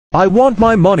I want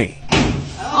my money.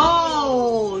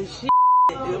 Oh, shit.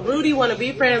 Rudy want to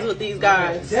be friends with these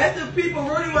guys. That's the people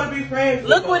Rudy want to be friends with.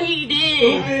 Look what he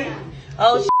did.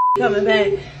 Oh, shit, coming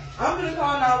back. I'm gonna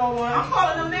call 911. I'm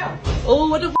calling them now. Oh,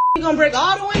 what the f***? You gonna break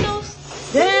all the windows?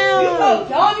 Damn. You so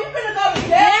dumb. You finna go to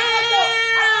jail.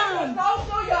 Damn. I'm gonna go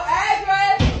through your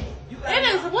address. It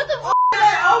is, what the f***?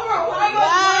 Over.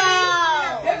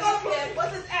 Wow. There goes police.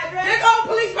 What's his address? There goes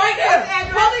police right there.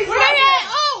 Police Where right they there. at?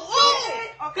 Oh.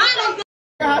 God,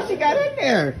 How she got in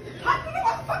there? How you get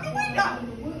my fucking window?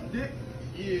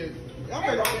 Yeah.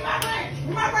 Where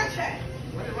my ranch at?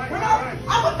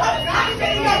 I was talking to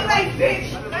you in your face, bitch.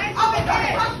 I was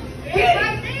talking to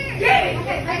you. Get it.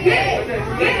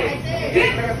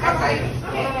 All right.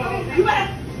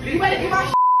 You better get my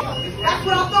shit. That's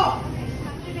what I thought.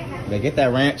 They get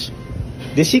that ranch.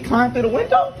 Did she climb through the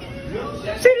window?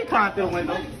 She didn't climb through the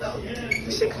window.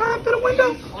 Did she climb through the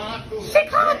window? She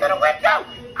climbed through the window.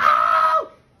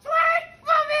 Oh, twerk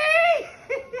for me.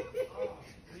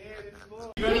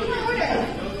 Take my order.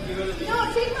 No,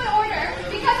 take my order.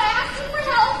 Because I asked you for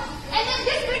help, and then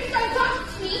this bitch started talking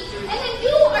to me, and then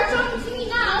you are talking to me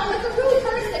now like a rude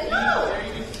person. No!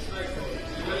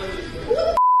 Who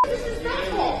the f is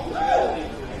disrespectful?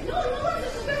 No one's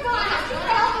disrespectful. I asked you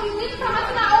for help, and you leave for half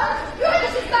an hour. You're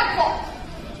disrespectful.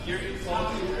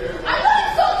 I'm not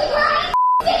insulting her. I'm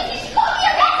saying she called me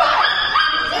a retard.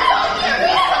 She called me a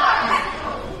retard.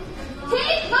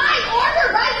 Take my order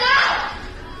right now.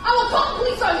 I will call the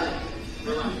police on you.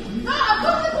 No, I'm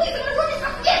calling the police. I'm gonna ruin your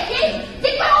fucking day, okay?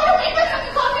 Take my order. Make my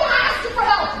fucking coffee. I asked you for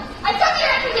help. I come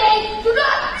here every day. Do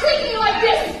not treat me like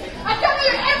this. I come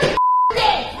here every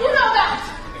day. You know that.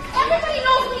 Everybody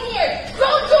knows me here.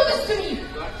 Don't do this to me.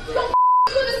 Don't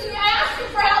do this to me. I asked you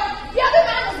for help. The other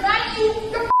man was mad at you.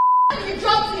 You're and you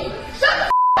drugged me. Shut the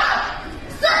up.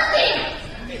 Serve me.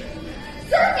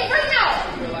 Serve me right now.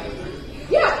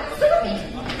 Yeah, serve me.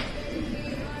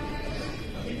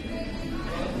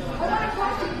 I want a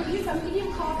coffee, please. A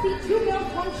medium coffee, 2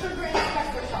 milk, 1 sugar, and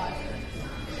espresso shot.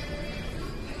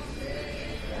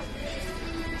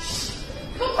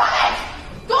 Don't comment!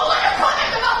 Don't let her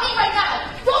comment about me right now!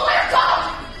 Don't let her talk!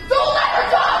 Don't let her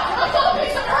talk! I'll call the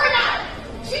police on her now!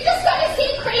 She just started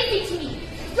saying crazy to me.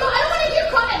 No, I don't want to hear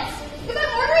comments. If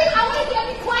I'm ordering, I want to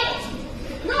be quiet.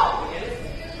 No!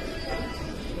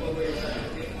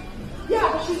 Yeah,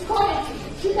 but she's commenting.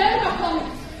 She's never